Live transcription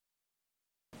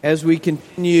As we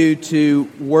continue to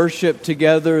worship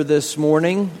together this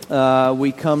morning,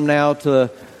 we come now to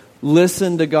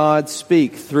listen to God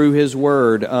speak through His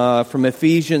Word from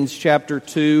Ephesians chapter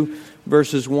 2,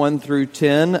 verses 1 through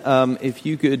 10. If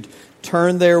you could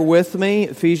turn there with me,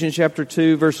 Ephesians chapter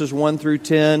 2, verses 1 through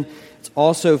 10. It's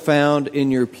also found in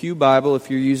your Pew Bible,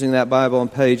 if you're using that Bible, on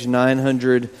page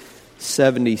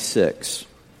 976.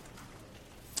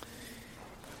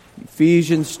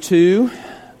 Ephesians 2,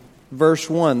 verse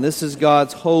 1. This is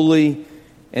God's holy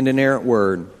and inerrant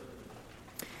word.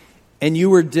 And you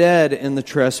were dead in the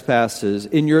trespasses,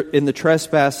 in the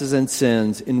trespasses and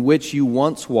sins in which you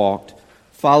once walked,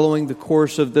 following the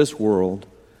course of this world,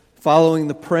 following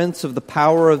the prince of the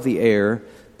power of the air,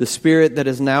 the spirit that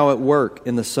is now at work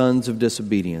in the sons of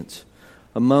disobedience,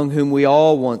 among whom we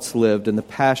all once lived in the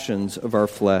passions of our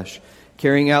flesh,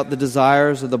 carrying out the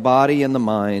desires of the body and the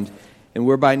mind, and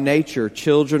were by nature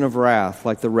children of wrath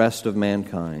like the rest of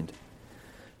mankind.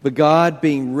 But God,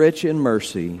 being rich in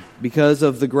mercy, because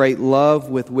of the great love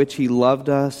with which He loved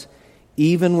us,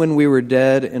 even when we were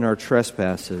dead in our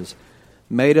trespasses,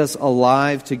 made us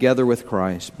alive together with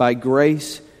Christ. By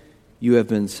grace you have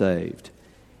been saved,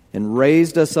 and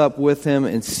raised us up with Him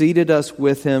and seated us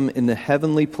with Him in the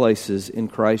heavenly places in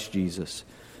Christ Jesus,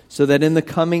 so that in the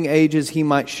coming ages He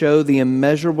might show the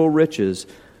immeasurable riches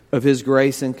of His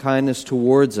grace and kindness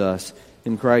towards us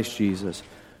in Christ Jesus.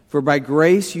 For by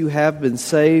grace you have been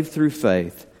saved through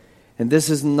faith, and this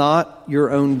is not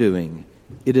your own doing.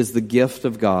 It is the gift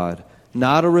of God,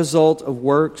 not a result of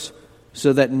works,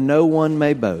 so that no one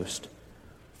may boast.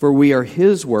 For we are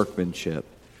His workmanship,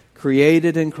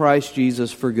 created in Christ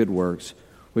Jesus for good works,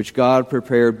 which God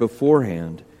prepared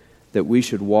beforehand that we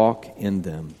should walk in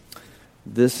them.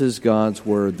 This is God's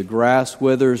word. The grass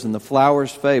withers and the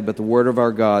flowers fade, but the word of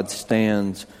our God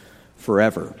stands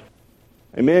forever.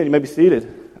 Amen. You may be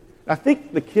seated. I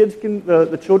think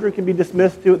the children can be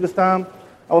dismissed too at this time.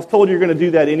 I was told you're going to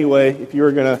do that anyway. If you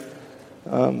were going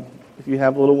to, if you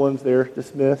have little ones, they're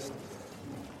dismissed.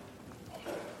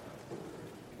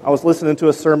 I was listening to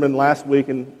a sermon last week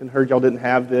and heard y'all didn't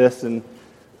have this, and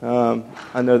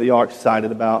I know that y'all are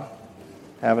excited about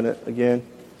having it again.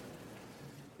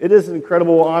 It is an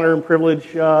incredible honor and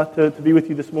privilege to be with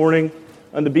you this morning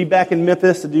and to be back in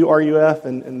Memphis to do RUF,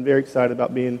 and very excited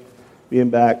about being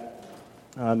back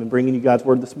and bringing you God's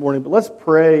Word this morning. But let's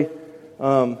pray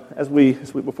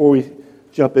before we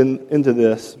jump into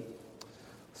this.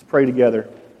 Let's pray together.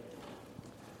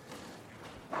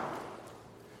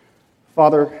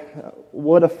 Father,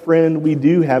 what a friend we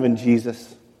do have in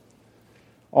Jesus.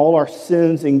 All our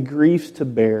sins and griefs to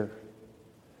bear.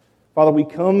 Father, we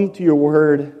come to your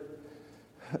word.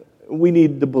 We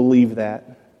need to believe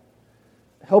that.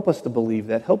 Help us to believe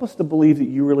that. Help us to believe that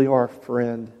you really are a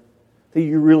friend, that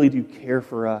you really do care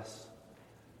for us.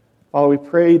 Father, we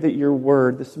pray that your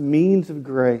word, this means of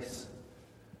grace,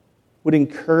 would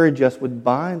encourage us, would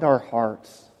bind our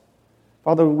hearts.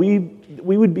 Father, we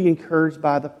would be encouraged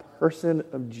by the person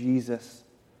of Jesus.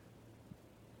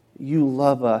 You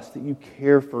love us, that you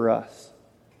care for us.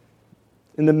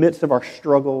 In the midst of our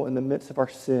struggle, in the midst of our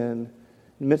sin, in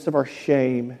the midst of our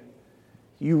shame,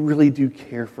 you really do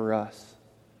care for us.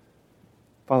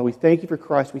 Father, we thank you for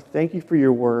Christ. We thank you for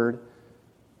your word.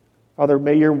 Father,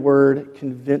 may your word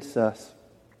convince us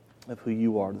of who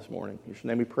you are this morning. In your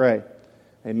name we pray.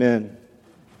 Amen.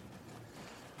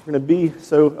 We're going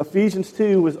to Ephesians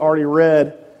 2 was already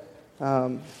read.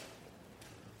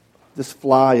 This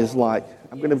fly is like,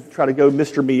 I'm going to try to go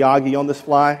Mr. Miyagi on this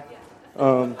fly.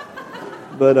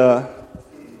 But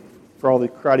for all the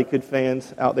Karate Kid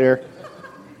fans out there,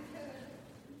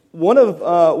 one of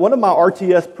my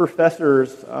RTS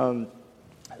professors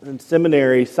in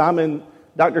seminary,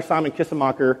 Dr. Simon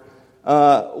Kissemacher,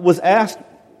 was asked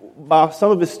by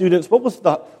some of his students, what's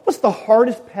the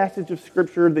hardest passage of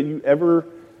Scripture that you ever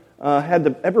had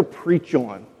to ever preach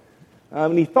on?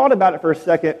 And he thought about it for a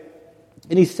second,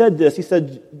 and he said this. He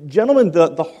said, "Gentlemen,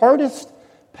 the hardest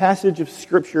passage of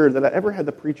Scripture that I ever had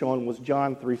to preach on was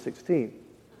John 3:16.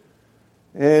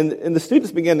 And the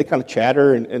students began to kind of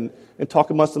chatter and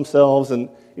talk amongst themselves, and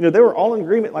they were all in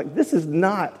agreement. Like, this is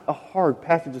not a hard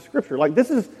passage of Scripture. Like,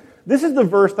 this is the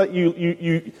verse that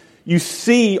you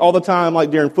see all the time,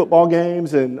 like during football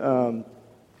games, and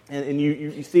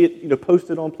you see it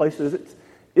posted on places.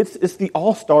 It's the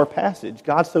all-star passage.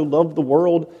 God so loved the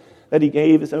world that He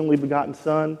gave His only begotten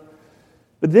Son.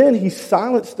 But then He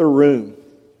silenced the room.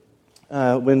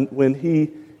 When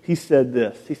he said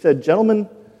this. He said, "Gentlemen,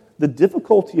 the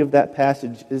difficulty of that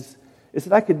passage is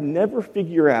that I could never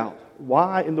figure out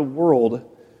why in the world,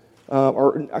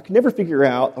 or I could never figure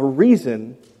out a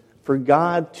reason for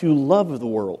God to love the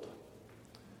world.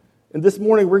 And this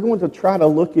morning, we're going to try to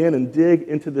look in and dig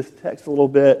into this text a little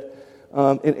bit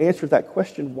and answer that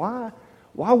question. Why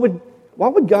would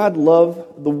God love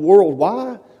the world?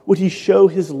 Why would he show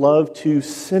his love to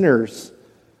sinners?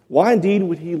 Why indeed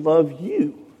would he love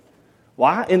you?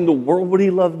 Why in the world would he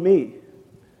love me?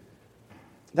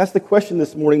 That's the question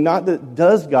this morning. Not that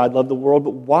does God love the world,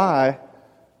 but why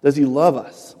does he love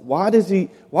us? Why does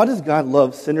God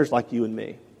love sinners like you and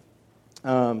me?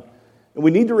 And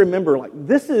we need to remember,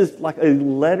 this is like a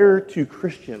letter to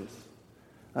Christians.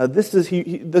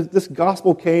 This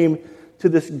gospel came to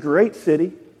this great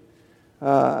city,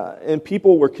 and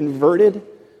people were converted,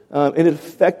 and it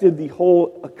affected the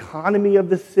whole economy of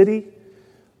the city.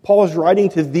 Paul is writing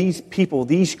to these people,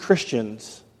 these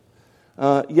Christians,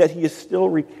 yet he is still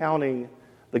recounting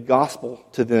the gospel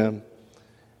to them.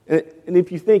 And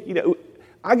if you think,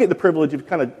 I get the privilege of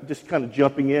kind of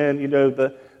jumping in,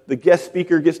 the guest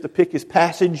speaker gets to pick his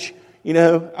passage.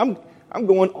 I'm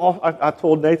going all. I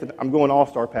told Nathan I'm going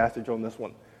all-star passage on this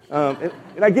one, and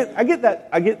I get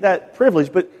that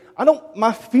privilege. But I don't.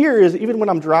 My fear is even when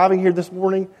I'm driving here this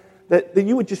morning that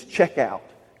you would just check out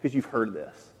because you've heard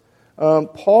this.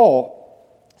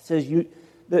 Paul says you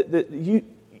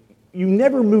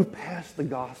never move past the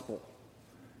gospel.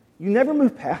 You never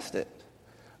move past it,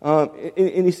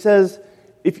 and he says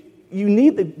you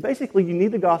need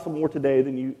the gospel more today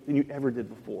than you ever did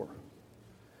before.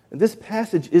 And this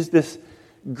passage is this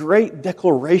great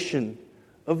declaration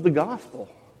of the gospel.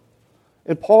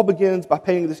 And Paul begins by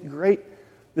painting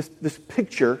this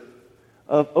picture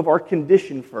of our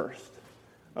condition first.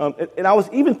 And I was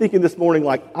even thinking this morning,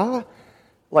 I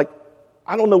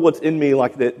don't know what's in me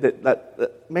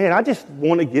that man, I just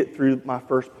want to get through my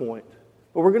first point.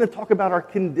 But we're going to talk about our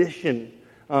condition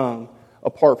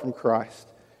apart from Christ.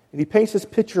 And he paints this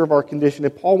picture of our condition,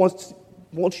 and Paul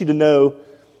wants you to know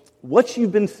what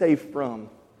you've been saved from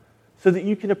so that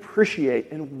you can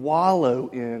appreciate and wallow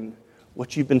in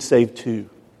what you've been saved to.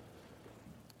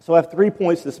 So I have 3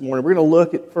 points this morning. We're going to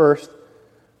look at first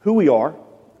who we are,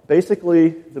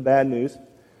 basically the bad news,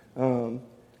 and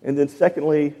then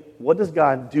secondly, what does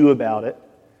God do about it,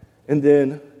 and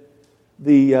then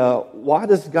why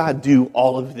does God do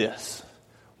all of this?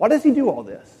 Why does he do all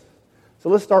this? So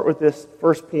let's start with this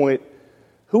first point.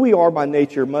 Who we are by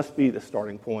nature must be the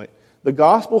starting point. The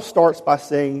gospel starts by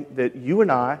saying that you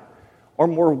and I are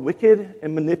more wicked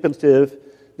and manipulative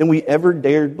than we ever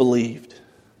dared believed.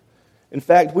 In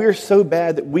fact, we are so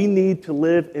bad that we need to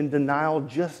live in denial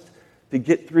just to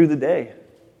get through the day.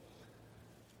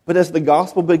 But as the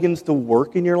gospel begins to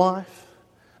work in your life,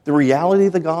 the reality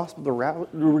of the gospel, the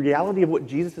reality of what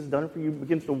Jesus has done for you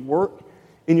begins to work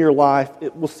in your life,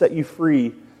 it will set you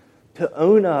free to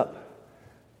own up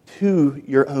to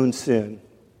your own sin.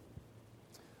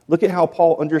 Look at how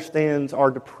Paul understands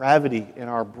our depravity and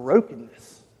our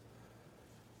brokenness.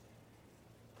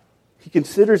 He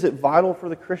considers it vital for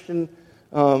the Christian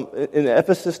in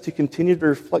Ephesus to continue to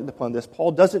reflect upon this.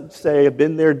 Paul doesn't say, I've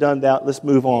been there, done that, let's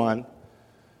move on.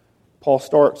 Paul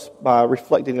starts by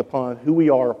reflecting upon who we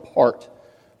are apart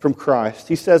from Christ.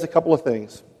 He says a couple of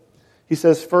things. He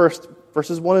says first,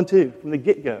 verses 1 and 2, from the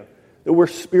get-go, that we're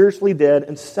spiritually dead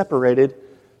and separated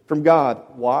from God.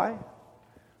 Why?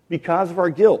 Because of our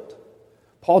guilt.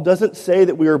 Paul doesn't say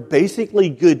that we are basically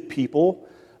good people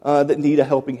that need a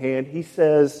helping hand. He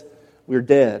says we're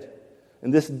dead.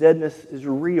 And this deadness is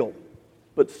real,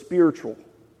 but spiritual.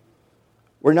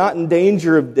 We're not in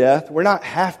danger of death. We're not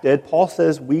half dead. Paul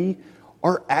says we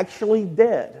are actually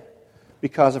dead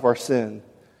because of our sin.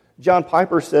 John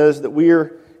Piper says that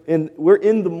we're in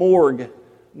the morgue,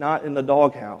 not in the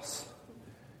doghouse.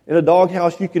 In a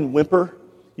doghouse, you can whimper,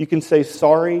 you can say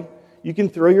sorry, you can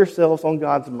throw yourselves on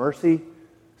God's mercy.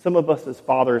 Some of us as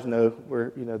fathers know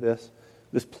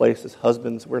this place as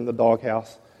husbands, we're in the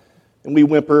doghouse. And we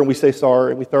whimper and we say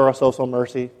sorry and we throw ourselves on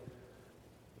mercy.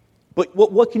 But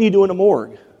what can you do in a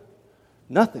morgue?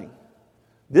 Nothing.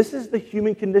 This is the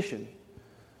human condition.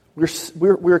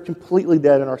 We're completely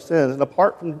dead in our sins. And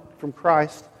apart from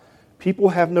Christ, people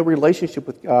have no relationship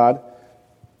with God.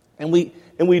 And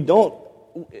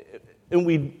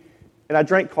I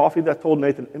drank coffee. I told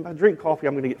Nathan, if I drink coffee,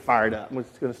 I'm going to get fired up. I'm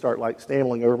just going to start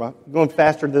stammering going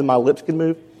faster than my lips can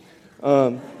move.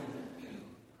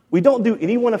 We don't do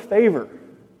anyone a favor.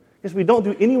 Because we don't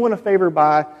do anyone a favor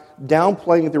by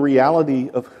downplaying the reality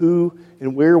of who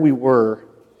and where we were.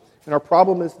 And our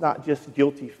problem is not just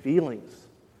guilty feelings,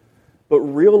 but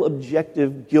real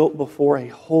objective guilt before a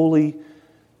holy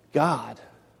God.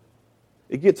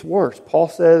 It gets worse. Paul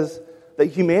says that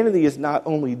humanity is not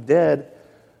only dead,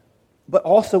 but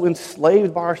also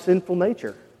enslaved by our sinful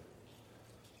nature.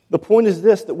 The point is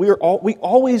this, that we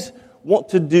always want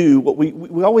to do what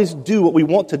we always do what we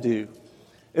want to do.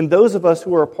 And those of us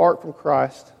who are apart from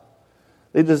Christ,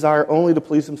 they desire only to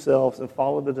please themselves and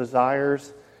follow the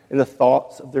desires and the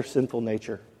thoughts of their sinful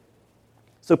nature.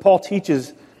 So Paul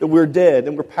teaches that we're dead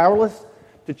and we're powerless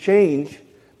to change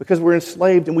because we're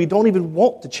enslaved and we don't even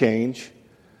want to change.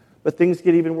 But things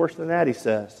get even worse than that, he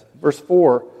says. Verse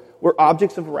 4, we're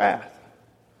objects of wrath.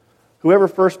 Whoever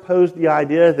first posed the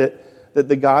idea that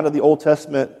the God of the Old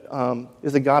Testament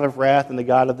is a God of wrath and the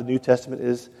God of the New Testament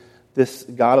is this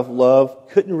God of love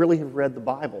couldn't really have read the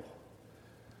Bible.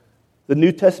 The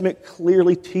New Testament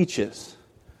clearly teaches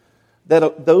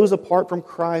that those apart from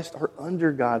Christ are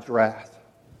under God's wrath.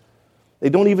 They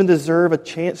don't even deserve a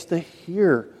chance to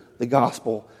hear the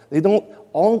gospel. The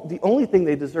only thing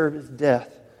they deserve is death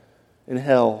and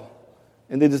hell.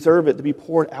 And they deserve it to be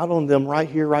poured out on them right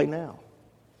here, right now.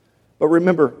 But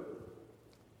remember,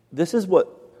 this is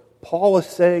what Paul is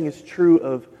saying is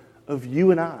true of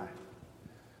you and I.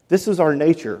 This is our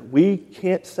nature. We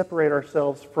can't separate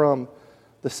ourselves from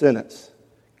the sentence.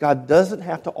 God doesn't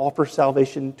have to offer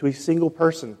salvation to a single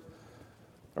person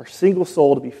or single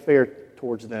soul to be fair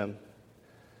towards them.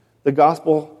 The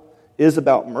gospel is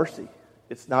about mercy.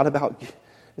 It's not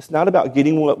about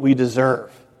getting what we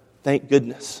deserve. Thank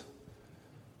goodness.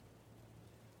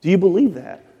 Do you believe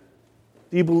that?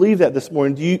 Do you believe that this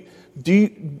morning? Do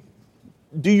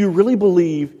you really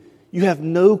believe you have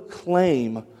no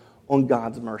claim on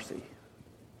God's mercy?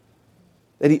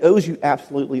 That He owes you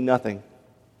absolutely nothing?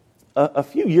 A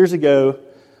few years ago,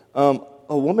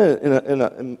 a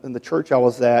woman in the church I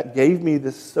was at gave me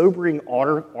this sobering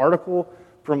article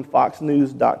from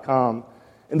FoxNews.com.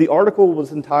 And the article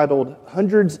was entitled,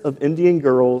 "Hundreds of Indian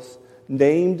Girls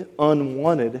Named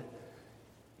Unwanted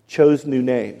Chose New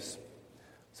Names."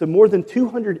 So more than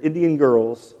 200 Indian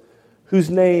girls whose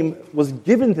name was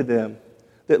given to them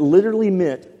that literally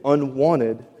meant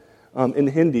unwanted in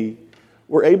Hindi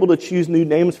were able to choose new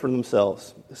names for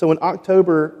themselves. So in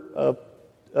October of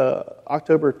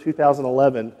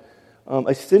 2011,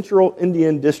 a central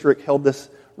Indian district held this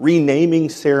renaming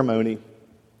ceremony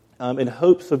in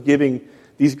hopes of giving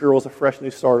these girls a fresh new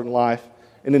start in life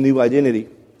and a new identity.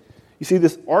 You see,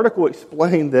 this article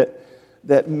explained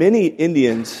that many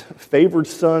Indians favored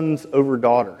sons over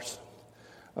daughters.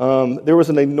 There was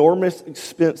an enormous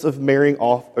expense of marrying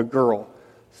off a girl.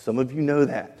 Some of you know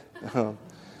that.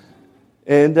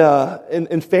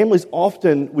 And families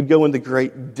often would go into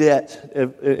great debt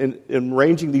in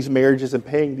arranging these marriages and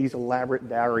paying these elaborate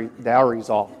dowries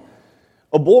off.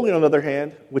 A boy, on the other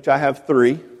hand, which I have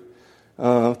three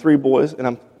boys, and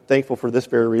I'm thankful for this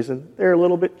very reason, they're a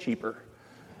little bit cheaper.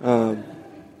 One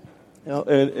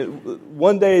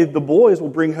day the boys will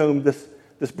bring home this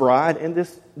bride and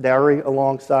this dowry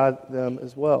alongside them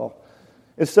as well.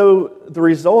 And so the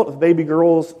result of baby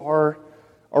girls are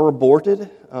aborted.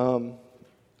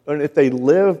 And if they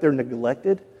live, they're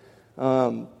neglected.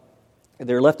 And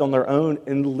they're left on their own.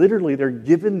 And literally, they're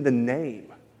given the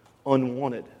name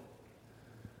unwanted.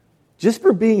 Just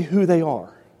for being who they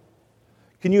are.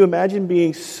 Can you imagine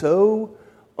being so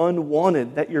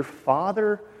unwanted that your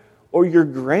father or your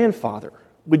grandfather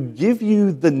would give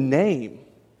you the name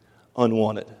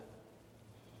unwanted?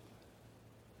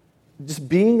 Just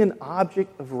being an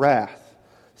object of wrath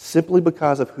simply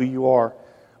because of who you are.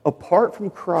 Apart from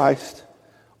Christ,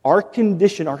 our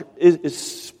condition is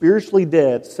spiritually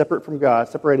dead,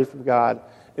 separated from God,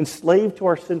 enslaved to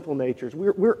our sinful natures.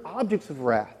 We're objects of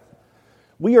wrath.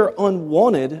 We are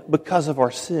unwanted because of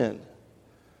our sin.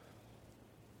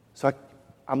 So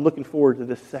I'm looking forward to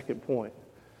this second point.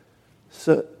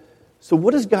 So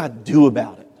what does God do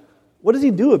about it? What does He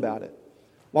do about it?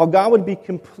 While God would be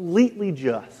completely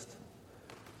just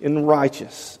and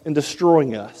righteous in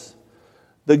destroying us,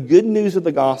 the good news of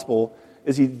the gospel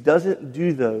is He doesn't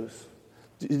do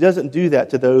that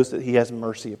to those that He has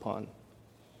mercy upon.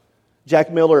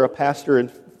 Jack Miller, a pastor in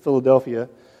Philadelphia,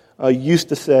 used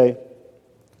to say,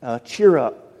 cheer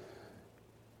up,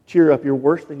 you're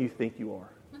worse than you think you are.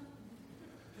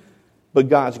 But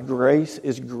God's grace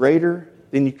is greater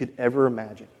than you could ever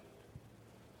imagine.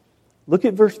 Look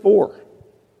at verse 4.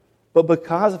 But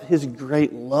because of His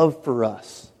great love for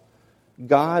us,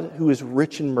 God, who is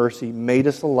rich in mercy, made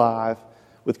us alive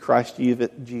with Christ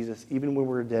Jesus, even when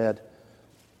we were dead.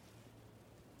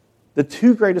 The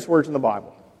two greatest words in the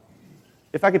Bible,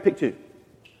 if I could pick two,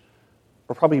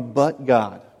 are probably "but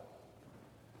God."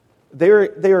 They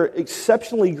are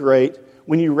exceptionally great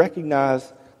when you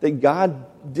recognize that God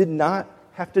did not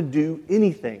have to do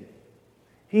anything.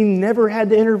 He never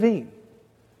had to intervene.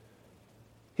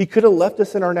 He could have left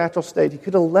us in our natural state. He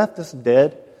could have left us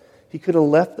dead. He could have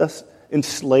left us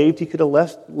enslaved. He could have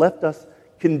left us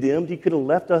condemned. He could have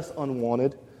left us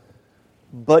unwanted.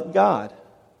 But God.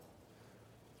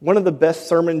 One of the best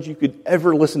sermons you could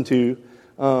ever listen to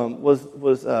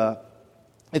was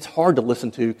it's hard to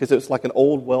listen to because it's like an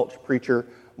old Welsh preacher,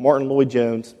 Martin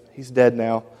Lloyd-Jones. He's dead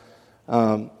now.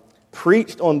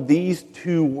 Preached on these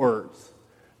two words.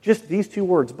 Just these two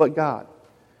words, but God.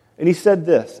 And he said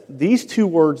this, these two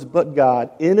words, but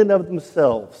God, in and of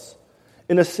themselves,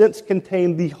 in a sense,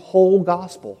 contain the whole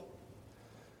gospel.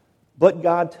 But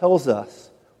God tells us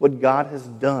what God has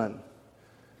done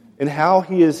and how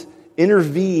he has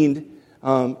intervened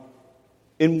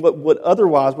in what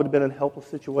otherwise would have been a helpless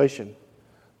situation.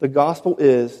 The gospel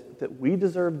is that we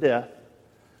deserve death,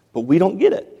 but we don't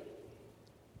get it.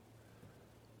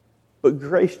 But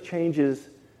grace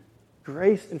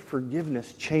and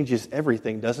forgiveness changes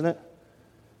everything, doesn't it?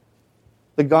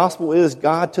 The gospel is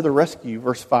God to the rescue,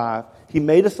 verse 5. He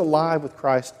made us alive with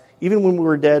Christ, even when we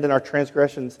were dead in our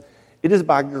transgressions. It is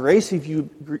by grace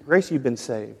you've been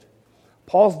saved.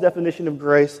 Paul's definition of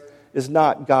grace is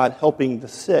not God helping the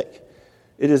sick.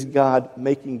 It is God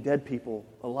making dead people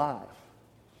alive.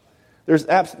 There's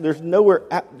nowhere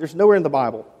in the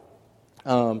Bible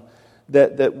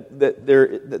that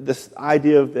this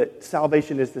idea of that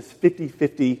salvation is this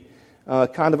 50-50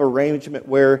 kind of arrangement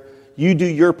where you do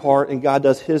your part and God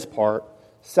does his part.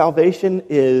 Salvation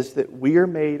is that we are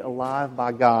made alive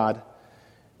by God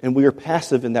and we are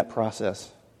passive in that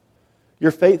process.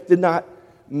 Your faith did not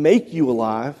make you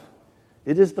alive.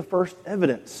 It is the first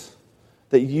evidence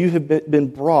that you have been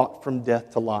brought from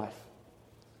death to life.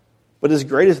 But as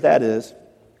great as that is,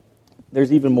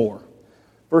 there's even more.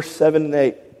 Verse 7 and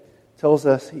 8 tells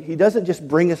us he doesn't just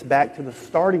bring us back to the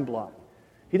starting block.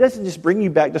 He doesn't just bring you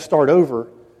back to start over.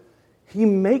 He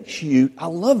makes you, I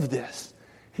love this,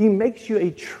 he makes you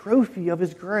a trophy of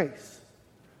his grace.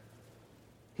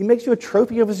 He makes you a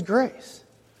trophy of his grace.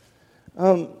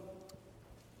 I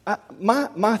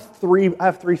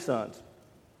have three sons,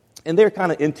 and they're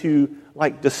kind of into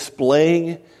like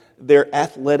displaying their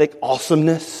athletic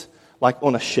awesomeness like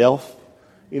on a shelf,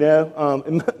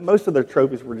 and most of their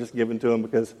trophies were just given to them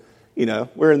because,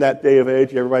 we're in that day of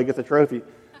age, everybody gets a trophy.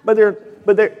 But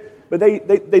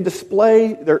they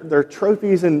display their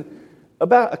trophies, and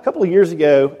about a couple of years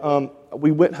ago,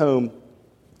 we went home.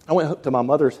 I went to my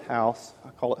mother's house. I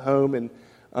call it home, and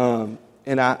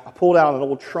I pulled out an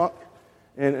old trunk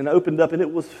and opened up, and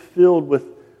it was filled with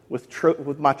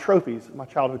my trophies, my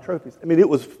childhood trophies. I mean, it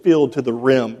was filled to the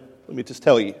rim. Let me just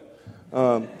tell you,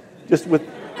 just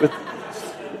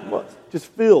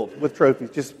filled with trophies,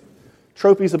 just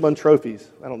trophies among trophies.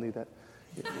 I don't need that.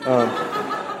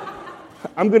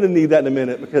 I'm going to need that in a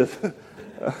minute because,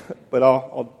 but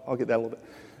I'll get that a little bit.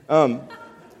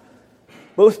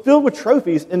 But it was filled with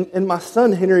trophies, and my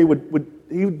son Henry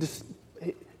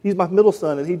he's my middle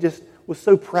son, and he just was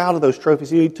so proud of those trophies.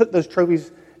 He took those trophies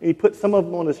and he put some of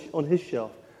them on his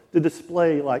shelf to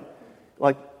display like,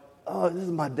 oh, this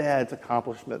is my dad's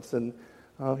accomplishments, and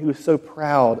he was so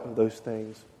proud of those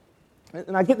things.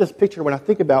 And I get this picture when I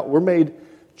think about we're made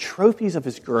trophies of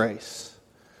his grace.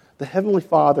 The Heavenly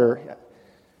Father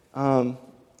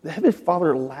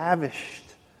lavished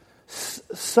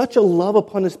such a love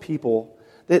upon his people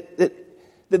that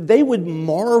they would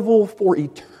marvel for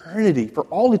eternity, for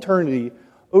all eternity,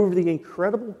 over the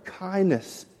incredible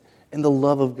kindness and the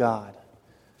love of God.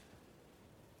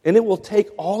 And it will take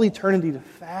all eternity to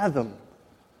fathom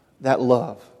that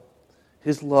love,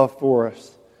 his love for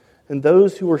us. And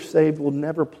those who are saved will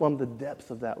never plumb the depths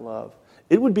of that love.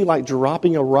 It would be like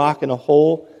dropping a rock in a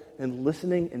hole and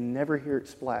listening and never hear it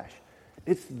splash.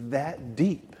 It's that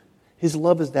deep. His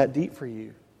love is that deep for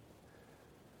you.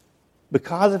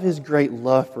 Because of his great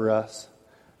love for us,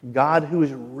 God, who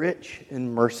is rich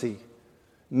in mercy,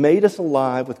 made us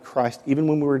alive with Christ even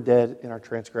when we were dead in our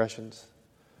transgressions.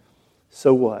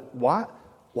 So what? Why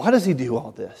does he do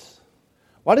all this?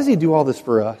 Why does he do all this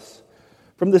for us?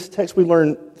 From this text, we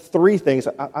learn three things.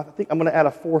 I think I'm going to add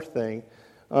a fourth thing.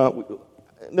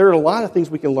 There are a lot of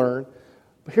things we can learn,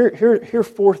 but here are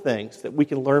four things that we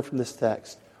can learn from this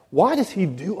text. Why does he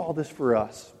do all this for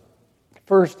us?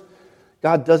 First,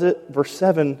 God does it, verse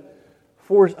 7,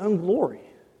 for his own glory.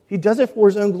 He does it for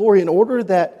his own glory in order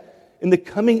that in the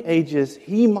coming ages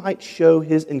he might show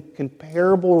his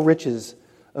incomparable riches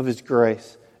of his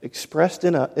grace expressed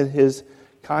in his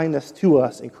kindness to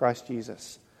us in Christ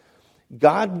Jesus.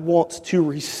 God wants to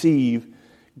receive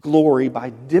glory by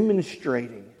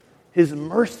demonstrating his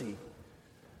mercy.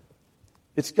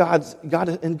 It's God's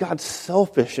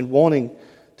selfish in wanting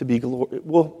to be glorified.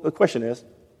 Well, the question is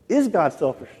God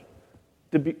selfish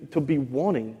to be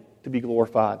wanting to be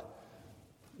glorified?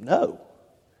 No.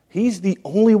 He's the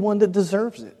only one that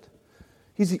deserves it.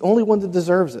 He's the only one that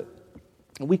deserves it.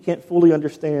 And we can't fully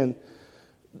understand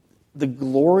the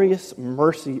glorious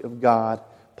mercy of God.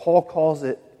 Paul calls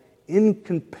it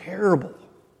incomparable.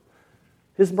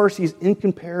 His mercy is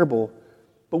incomparable,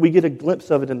 but we get a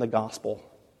glimpse of it in the gospel.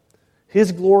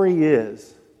 His glory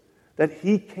is that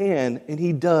he can and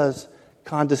he does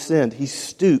condescend. He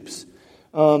stoops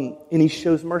and he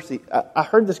shows mercy. I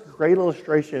heard this great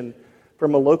illustration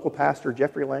from a local pastor,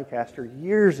 Jeffrey Lancaster,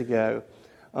 years ago.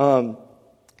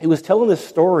 He was telling this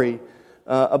story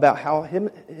about how him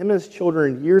and his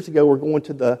children years ago were going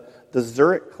to the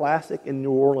Zurich Classic in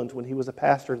New Orleans when he was a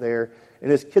pastor there.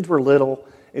 And his kids were little,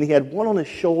 and he had one on his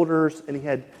shoulders, and he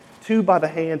had two by the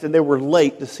hands, and they were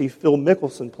late to see Phil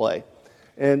Mickelson play.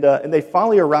 And they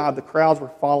finally arrived. The crowds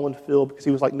were following Phil because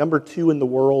he was like number 2 in the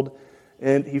world.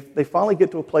 And they finally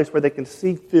get to a place where they can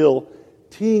see Phil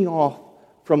teeing off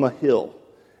from a hill.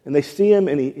 And they see him,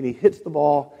 and he hits the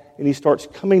ball, and he starts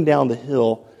coming down the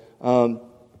hill.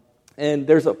 And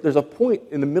there's a point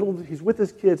in the middle. He's with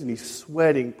his kids, and he's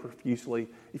sweating profusely.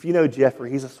 If you know Jeffrey,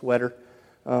 he's a sweater.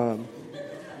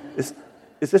 Is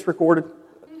this recorded?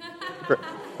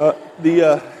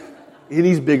 And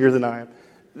he's bigger than I am.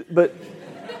 But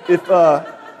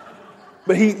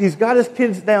he's got his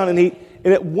kids down, and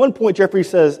at one point Jeffrey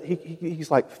says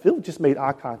he's like, Phil just made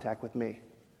eye contact with me,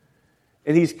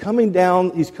 and he's coming down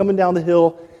the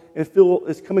hill, and Phil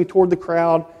is coming toward the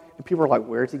crowd, and people are like,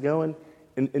 where's he going?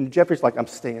 And Jeffrey's like, I'm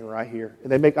staying right here,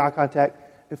 and they make eye contact,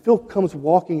 and Phil comes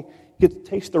walking,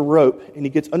 takes the rope, and he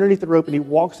gets underneath the rope, and he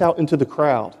walks out into the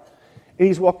crowd, and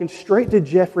he's walking straight to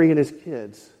Jeffrey and his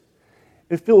kids.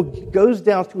 And Phil goes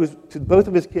down to both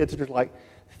of his kids and is like,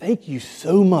 thank you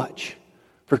so much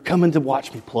for coming to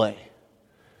watch me play.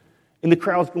 And the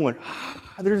crowd's going,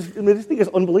 this thing is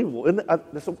unbelievable.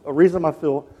 That's a reason I'm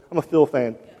a Phil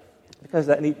fan. Because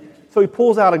of that. So he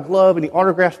pulls out a glove and he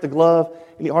autographs the glove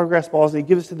and he autographs balls and he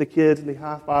gives it to the kids and he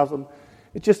high-fives them.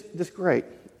 It's just great.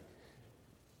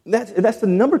 And that's the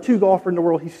number 2 golfer in the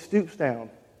world. He stoops down.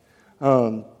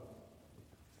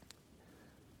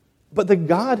 But the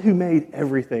God who made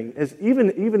everything,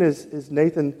 even as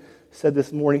Nathan said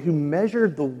this morning, who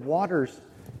measured the waters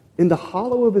in the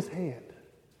hollow of his hand,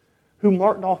 who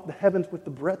marked off the heavens with the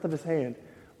breadth of his hand,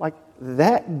 like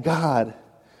that God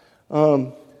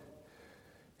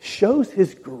shows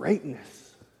his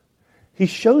greatness. He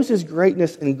shows his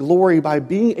greatness and glory by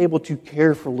being able to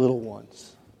care for little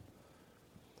ones.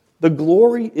 His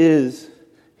glory is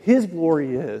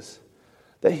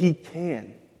that he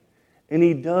can. And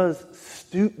he does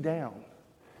stoop down.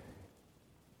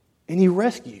 And he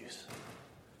rescues.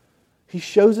 He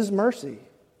shows his mercy.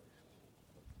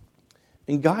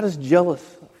 And God is jealous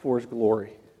for his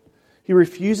glory. He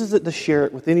refuses to share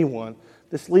it with anyone.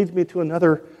 This leads me to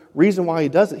another reason why he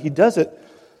does it. He does it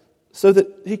so that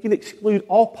he can exclude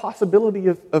all possibility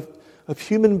of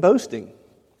human boasting.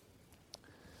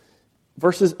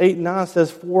 Verses 8 and 9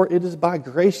 says, for it is by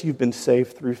grace you've been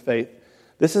saved through faith.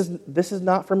 This is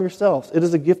not from yourselves. It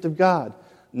is a gift of God,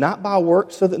 not by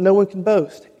works so that no one can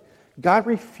boast. God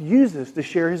refuses to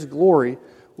share his glory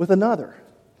with another.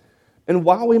 And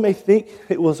while we may think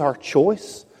it was our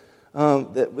choice,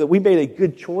 that we made a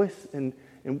good choice, and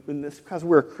this because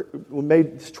we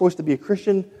made this choice to be a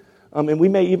Christian, and we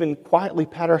may even quietly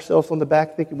pat ourselves on the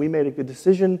back thinking we made a good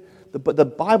decision, but the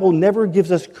Bible never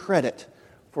gives us credit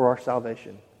for our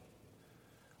salvation.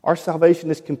 Our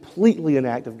salvation is completely an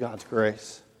act of God's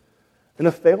grace. And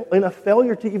a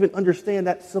failure to even understand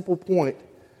that simple point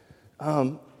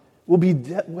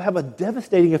will have a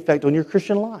devastating effect on your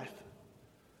Christian life.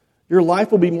 Your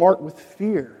life will be marked with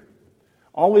fear,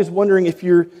 always wondering if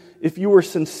you were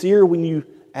sincere when you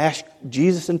asked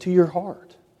Jesus into your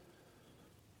heart.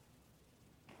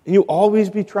 And you'll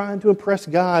always be trying to impress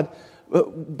God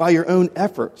by your own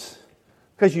efforts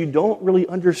because you don't really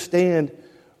understand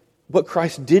what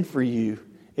Christ did for you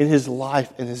in his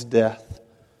life and his death.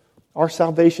 Our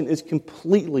salvation is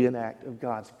completely an act of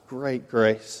God's great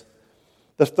grace.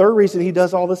 The third reason he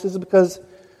does all this is because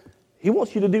he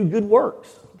wants you to do good works.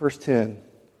 Verse 10.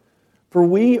 For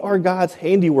we are God's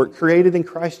handiwork, created in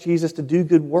Christ Jesus to do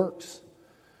good works,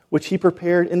 which he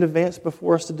prepared in advance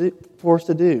for us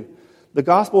to do. The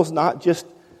gospel is not just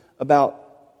about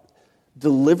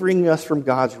delivering us from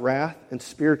God's wrath and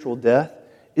spiritual death.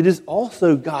 It is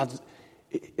also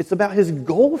it's about his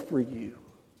goal for you.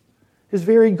 His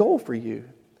very goal for you.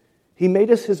 He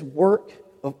made us his work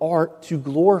of art to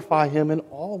glorify him in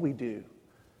all we do.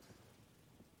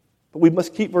 But we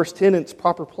must keep verse 10 in its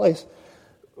proper place.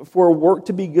 For a work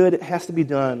to be good, it has to be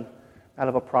done out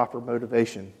of a proper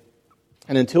motivation.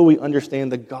 And until we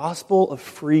understand the gospel of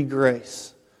free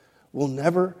grace, we'll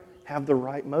never have the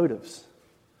right motives.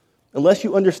 unless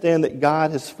you understand that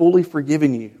God has fully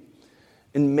forgiven you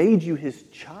and made you His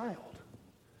child,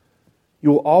 you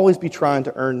will always be trying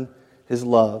to earn His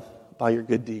love by your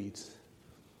good deeds.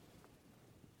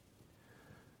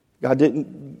 God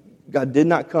did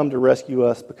not come to rescue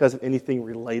us because of anything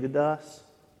related to us.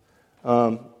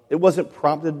 It wasn't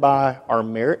prompted by our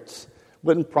merits. It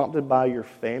wasn't prompted by your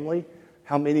family,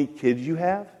 how many kids you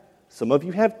have. Some of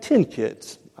you have 10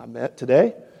 kids, I met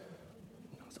today.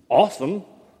 It's awesome.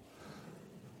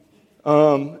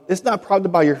 It's not prompted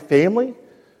by your family.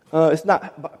 It's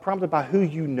not prompted by who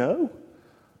you know.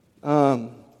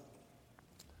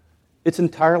 It's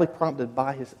entirely prompted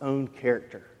by His own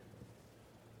character.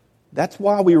 That's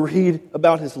why we read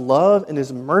about His love and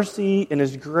His mercy and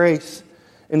His grace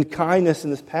and kindness in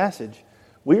this passage.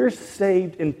 We are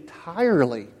saved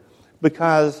entirely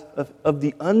because of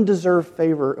the undeserved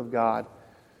favor of God,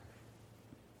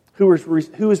 who has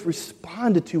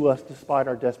responded to us despite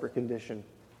our desperate condition.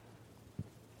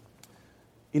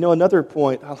 You know, another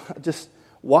point, just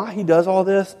why He does all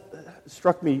this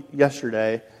struck me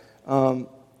yesterday.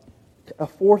 A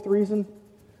fourth reason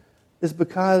is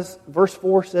because verse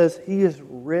 4 says He is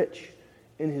rich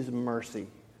in His mercy.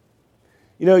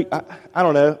 You know, I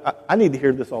don't know. I need to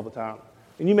hear this all the time.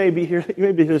 And you may be here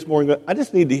this morning, but I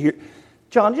just need to hear,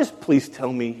 John, just please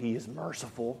tell me He is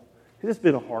merciful. Because it's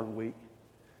been a hard week.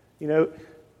 You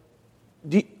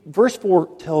know, verse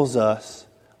 4 tells us,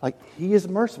 like, He is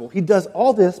merciful. He does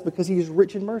all this because He is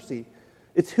rich in mercy.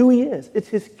 It's who He is. It's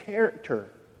His character.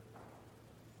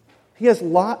 He has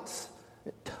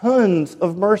tons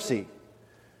of mercy.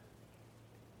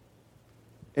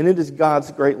 And it is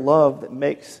God's great love that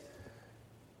makes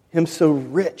Him so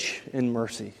rich in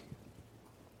mercy.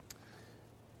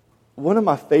 One of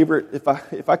my favorite, if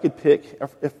I could pick,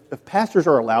 if pastors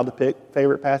are allowed to pick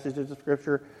favorite passages of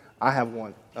Scripture, I have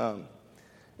one.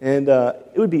 And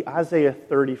it would be Isaiah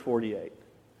 30:48.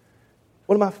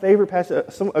 One of my favorite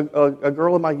passages, a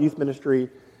girl in my youth ministry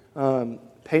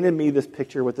painted me this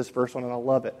picture with this verse on, and I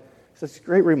love it. It's a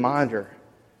great reminder.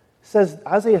 It says,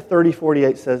 Isaiah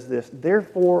 30:48 says this,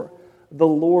 "Therefore the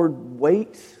Lord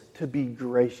waits to be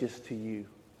gracious to you."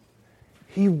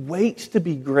 He waits to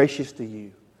be gracious to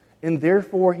you. And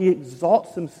therefore He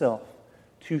exalts Himself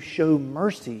to show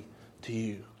mercy to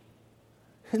you.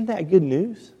 Isn't that good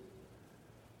news?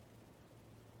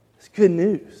 It's good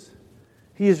news.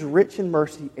 He is rich in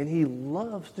mercy and He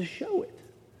loves to show it.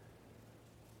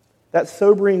 That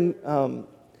sobering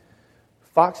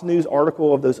Fox News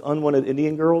article of those unwanted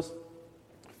Indian girls,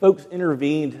 folks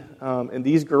intervened and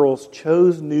these girls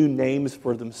chose new names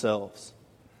for themselves.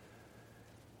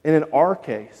 And in our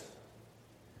case,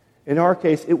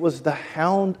 it was the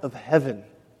Hound of Heaven.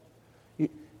 You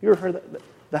ever heard that?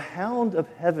 The Hound of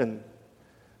Heaven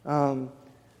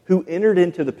who entered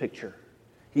into the picture.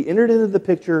 He entered into the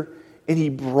picture and He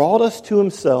brought us to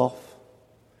Himself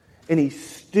and He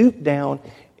stooped down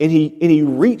and he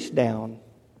reached down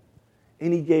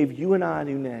and He gave you and I a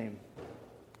new name.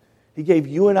 He gave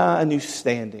you and I a new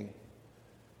standing.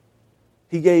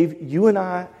 He gave you and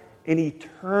I an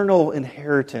eternal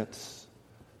inheritance.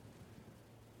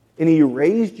 And He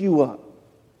raised you up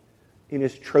in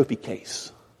His trophy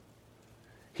case.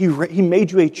 He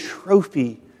made you a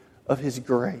trophy of His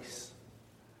grace.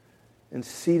 And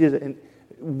seated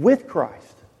with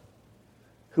Christ,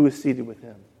 who is seated with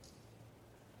Him.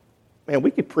 Man, I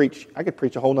could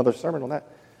preach a whole other sermon on that.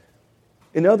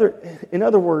 In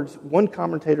other words, one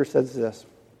commentator says this: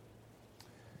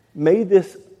 may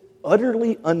this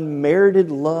utterly unmerited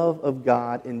love of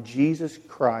God in Jesus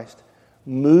Christ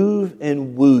move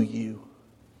and woo you.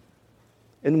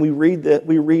 And we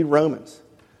read Romans.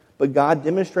 But God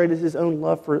demonstrated His own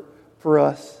love for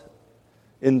us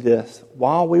in this: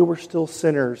 while we were still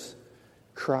sinners,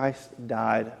 Christ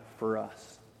died for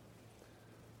us.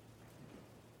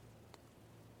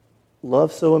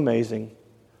 Love so amazing,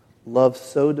 love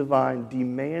so divine,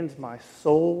 demands my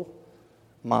soul,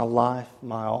 my life,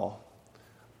 my all.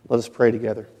 Let us pray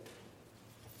together.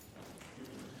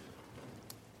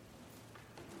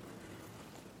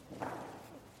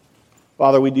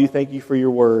 Father, we do thank You for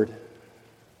Your word.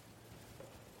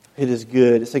 It is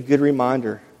good. It's a good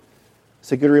reminder.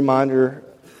 It's a good reminder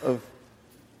of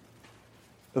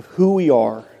who we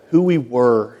are, who we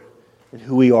were, and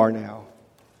who we are now.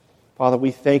 Father,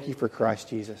 we thank You for Christ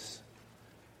Jesus.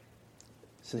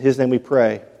 It's in His name we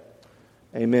pray.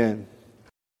 Amen.